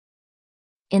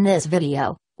In this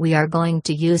video, we are going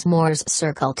to use Mohr's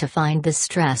circle to find the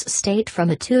stress state from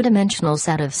a two-dimensional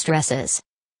set of stresses.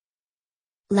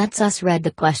 Let's us read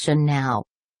the question now.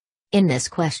 In this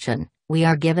question, we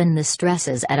are given the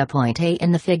stresses at a point A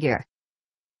in the figure.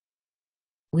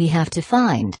 We have to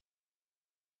find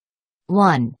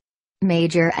 1.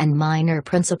 Major and minor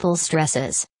principal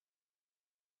stresses.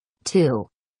 2.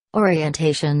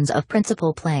 Orientations of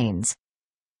principal planes.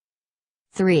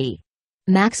 3.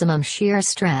 Maximum shear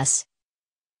stress.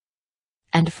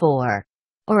 And 4.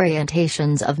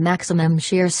 Orientations of maximum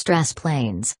shear stress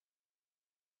planes.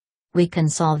 We can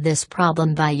solve this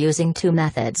problem by using two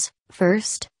methods.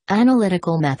 First,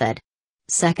 analytical method.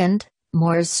 Second,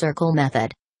 Mohr's circle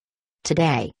method.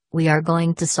 Today, we are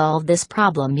going to solve this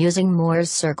problem using Mohr's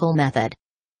circle method.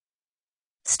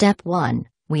 Step 1,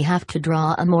 we have to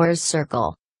draw a Mohr's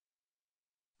circle.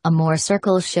 A Mohr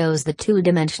circle shows the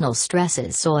two-dimensional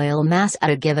stresses soil mass at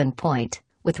a given point,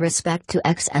 with respect to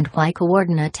x and y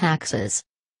coordinate axes.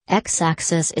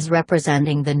 X-axis is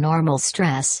representing the normal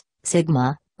stress,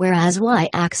 sigma, whereas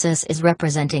y-axis is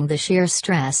representing the shear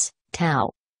stress, tau.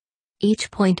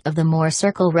 Each point of the Mohr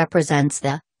circle represents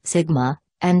the sigma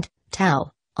and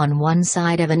tau on one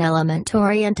side of an element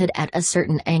oriented at a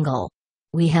certain angle.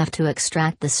 We have to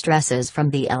extract the stresses from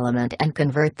the element and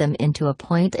convert them into a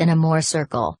point in a Mohr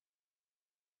circle.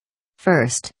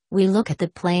 First, we look at the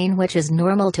plane which is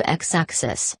normal to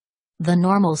x-axis. The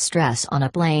normal stress on a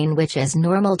plane which is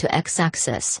normal to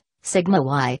x-axis, sigma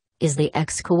y, is the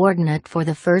x-coordinate for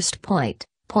the first point,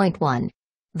 point 1.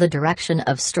 The direction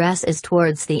of stress is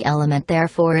towards the element,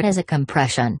 therefore it is a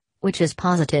compression, which is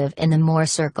positive in the Mohr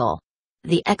circle.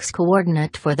 The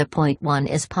x-coordinate for the point 1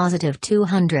 is positive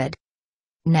 200.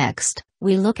 Next,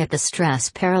 we look at the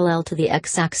stress parallel to the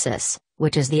x-axis,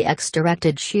 which is the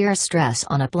x-directed shear stress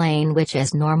on a plane which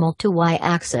is normal to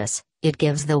y-axis. It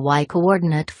gives the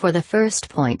y-coordinate for the first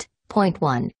point, point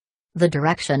 1. The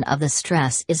direction of the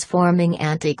stress is forming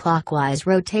anti-clockwise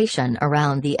rotation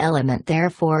around the element,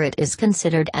 therefore it is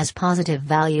considered as positive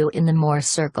value in the Mohr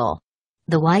circle.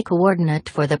 The y-coordinate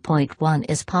for the point 1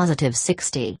 is positive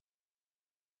 60.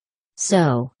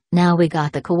 So, now we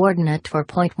got the coordinate for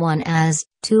point 1 as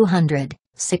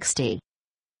 260.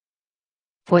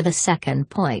 For the second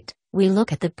point, we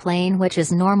look at the plane which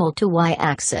is normal to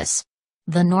y-axis.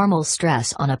 The normal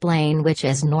stress on a plane which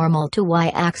is normal to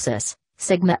y-axis,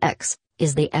 sigma x,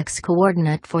 is the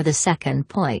x-coordinate for the second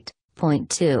point, point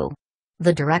 2.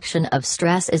 The direction of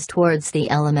stress is towards the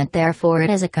element, therefore it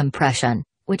is a compression,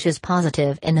 which is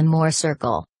positive in the Mohr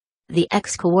circle. The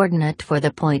x-coordinate for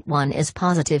the point 1 is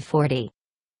positive 40.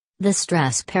 The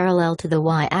stress parallel to the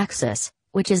y-axis,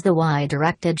 which is the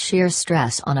y-directed shear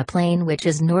stress on a plane which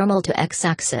is normal to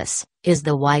x-axis, is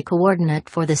the y-coordinate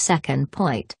for the second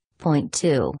point, point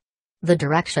 2. The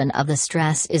direction of the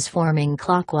stress is forming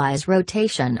clockwise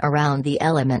rotation around the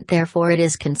element, therefore it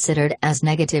is considered as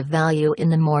negative value in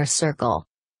the Mohr circle.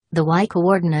 The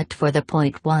y-coordinate for the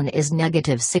point 1 is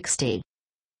negative 60.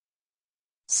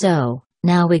 So,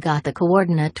 now we got the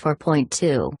coordinate for point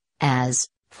 2, as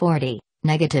 40,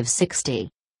 negative 60.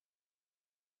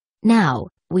 Now,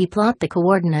 we plot the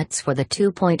coordinates for the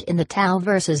 2 point in the tau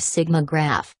versus sigma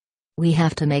graph. We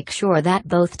have to make sure that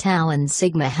both tau and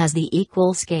sigma has the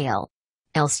equal scale.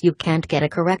 Else you can't get a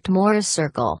correct Mohr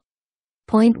circle.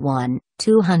 Point 1,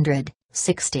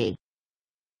 260.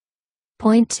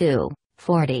 Point 2,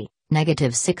 40,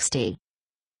 negative 60.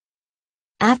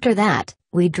 After that,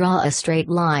 we draw a straight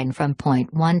line from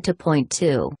point 1 to point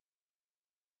 2.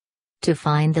 To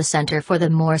find the center for the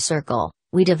Mohr circle,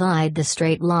 we divide the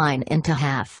straight line into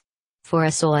half. For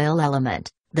a soil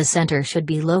element, the center should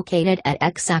be located at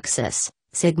x-axis,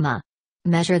 sigma.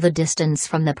 Measure the distance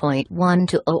from the point 1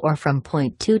 to O or from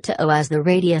point 2 to O as the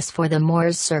radius for the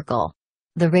Mohr's circle.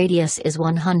 The radius is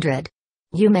 100.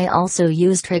 You may also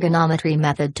use trigonometry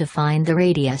method to find the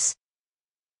radius.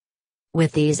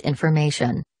 With these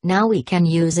information, now we can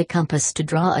use a compass to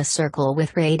draw a circle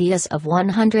with radius of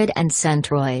 100 and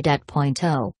centroid at point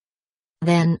O.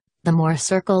 Then, the Mohr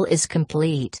circle is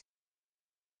complete.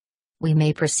 We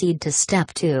may proceed to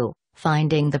step 2,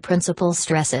 finding the principal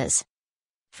stresses.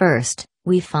 First,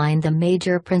 we find the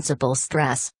major principal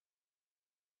stress.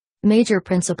 Major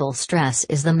principal stress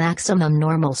is the maximum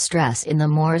normal stress in the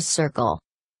Mohr's circle.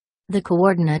 The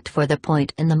coordinate for the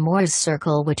point in the Mohr's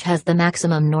circle which has the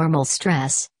maximum normal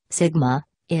stress, sigma,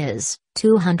 is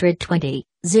 220,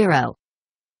 0.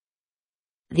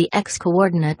 The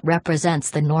x-coordinate represents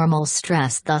the normal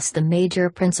stress, thus the major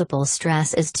principal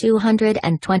stress is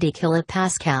 220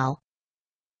 kPa.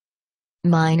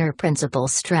 Minor principal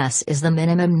stress is the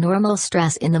minimum normal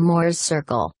stress in the Mohr's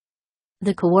circle.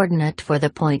 The coordinate for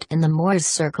the point in the Mohr's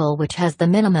circle which has the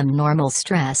minimum normal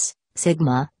stress,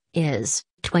 sigma, is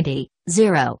 20,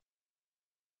 0.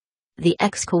 The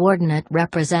x-coordinate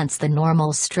represents the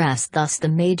normal stress, thus the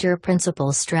major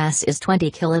principal stress is 20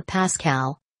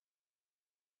 kPa.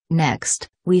 Next,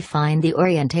 we find the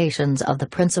orientations of the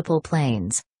principal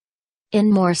planes.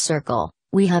 In Mohr's circle,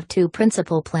 we have two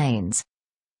principal planes.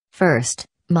 First,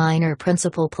 minor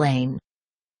principal plane.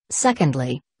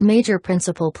 Secondly, major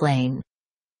principal plane.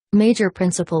 Major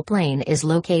principal plane is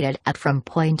located at from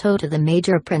point O to the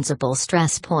major principal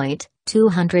stress point,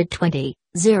 220,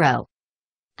 0.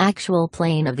 Actual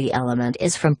plane of the element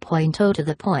is from point O to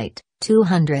the point,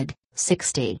 200,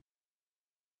 60.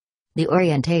 The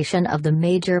orientation of the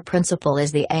major principal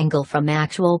is the angle from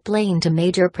actual plane to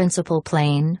major principal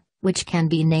plane, which can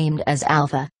be named as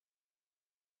alpha.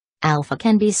 Alpha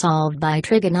can be solved by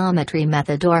trigonometry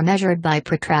method or measured by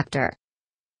protractor.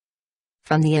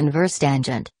 From the inverse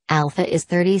tangent, alpha is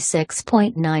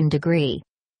 36.9 degree.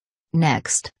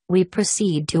 Next, we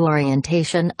proceed to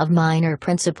orientation of minor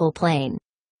principal plane.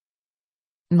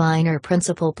 Minor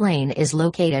principal plane is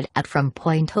located at from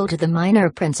point O to the minor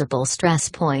principal stress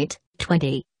point,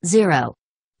 20, 0.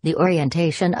 The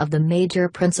orientation of the major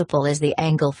principal is the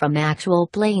angle from actual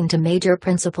plane to major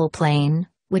principal plane,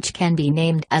 which can be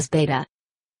named as beta.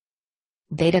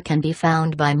 Beta can be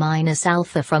found by minus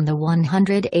alpha from the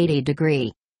 180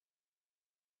 degree.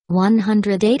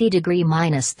 180 degree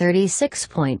minus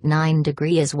 36.9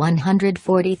 degree is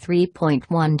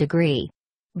 143.1 degree.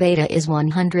 Beta is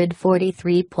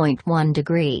 143.1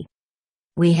 degree.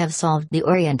 We have solved the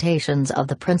orientations of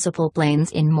the principal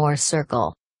planes in Mohr's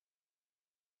circle.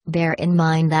 Bear in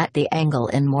mind that the angle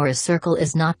in Mohr's circle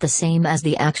is not the same as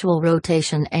the actual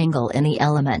rotation angle in the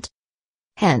element.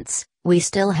 Hence, we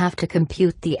still have to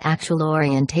compute the actual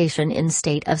orientation in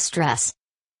state of stress.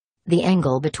 The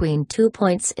angle between 2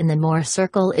 points in the Mohr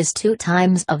circle is 2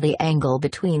 times of the angle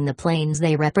between the planes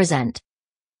they represent.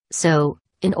 So,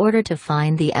 in order to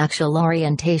find the actual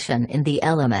orientation in the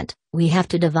element, we have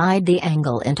to divide the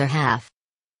angle into half.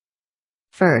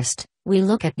 First, we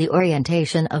look at the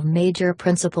orientation of major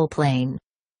principal plane.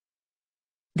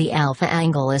 The alpha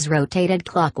angle is rotated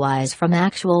clockwise from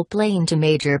actual plane to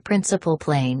major principal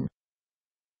plane.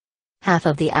 Half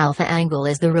of the alpha angle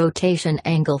is the rotation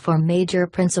angle for major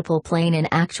principal plane in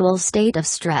actual state of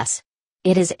stress.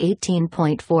 It is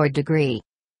 18.4 degree.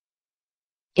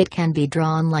 It can be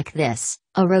drawn like this,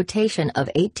 a rotation of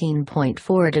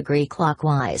 18.4 degree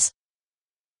clockwise.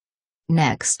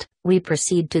 Next, we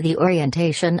proceed to the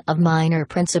orientation of minor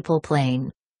principal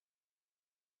plane.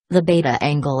 The beta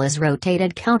angle is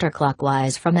rotated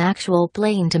counterclockwise from actual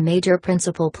plane to major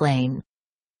principal plane.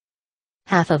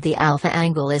 Half of the alpha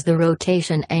angle is the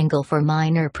rotation angle for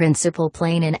minor principal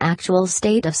plane in actual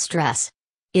state of stress.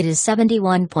 It is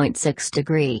 71.6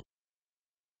 degree.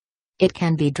 It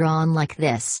can be drawn like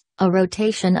this, a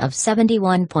rotation of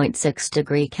 71.6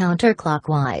 degree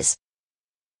counterclockwise.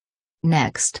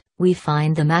 Next, we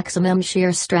find the maximum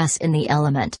shear stress in the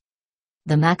element.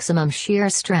 The maximum shear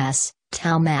stress,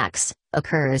 tau max,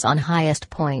 occurs on highest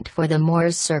point for the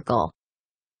Mohr's circle.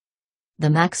 The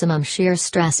maximum shear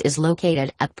stress is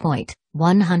located at point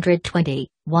 120,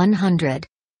 100.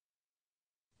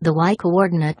 The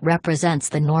y-coordinate represents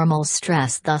the normal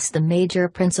stress, thus the major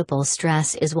principal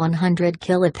stress is 100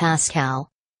 kPa.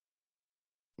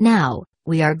 Now,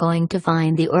 we are going to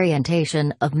find the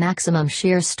orientation of maximum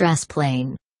shear stress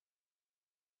plane.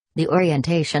 The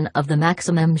orientation of the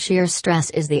maximum shear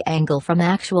stress is the angle from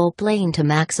actual plane to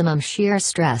maximum shear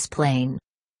stress plane.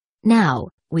 Now,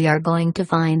 we are going to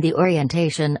find the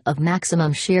orientation of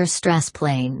maximum shear stress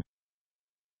plane.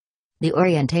 The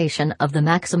orientation of the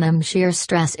maximum shear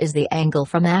stress is the angle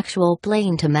from actual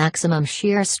plane to maximum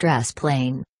shear stress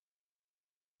plane.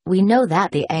 We know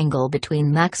that the angle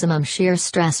between maximum shear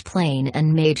stress plane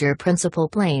and major principal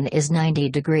plane is 90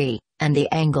 degree, and the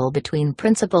angle between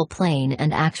principal plane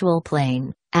and actual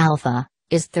plane, alpha,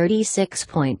 is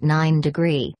 36.9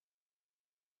 degree.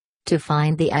 To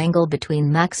find the angle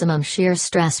between maximum shear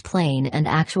stress plane and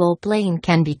actual plane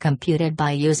can be computed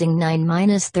by using 9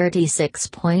 minus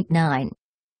 36.9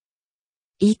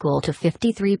 equal to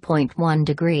 53.1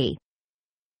 degree.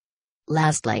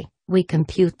 Lastly, we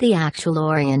compute the actual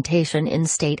orientation in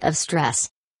state of stress.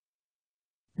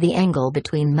 The angle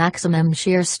between maximum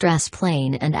shear stress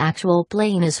plane and actual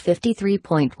plane is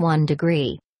 53.1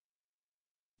 degree.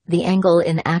 The angle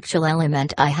in actual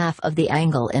element I half of the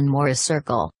angle in Mohr's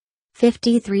circle.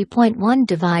 53.1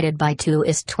 divided by 2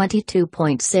 is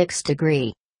 22.6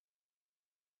 degree.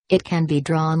 It can be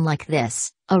drawn like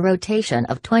this, a rotation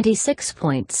of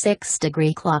 26.6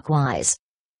 degree clockwise.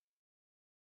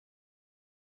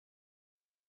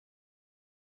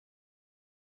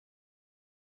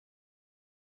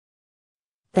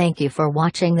 Thank you for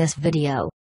watching this video.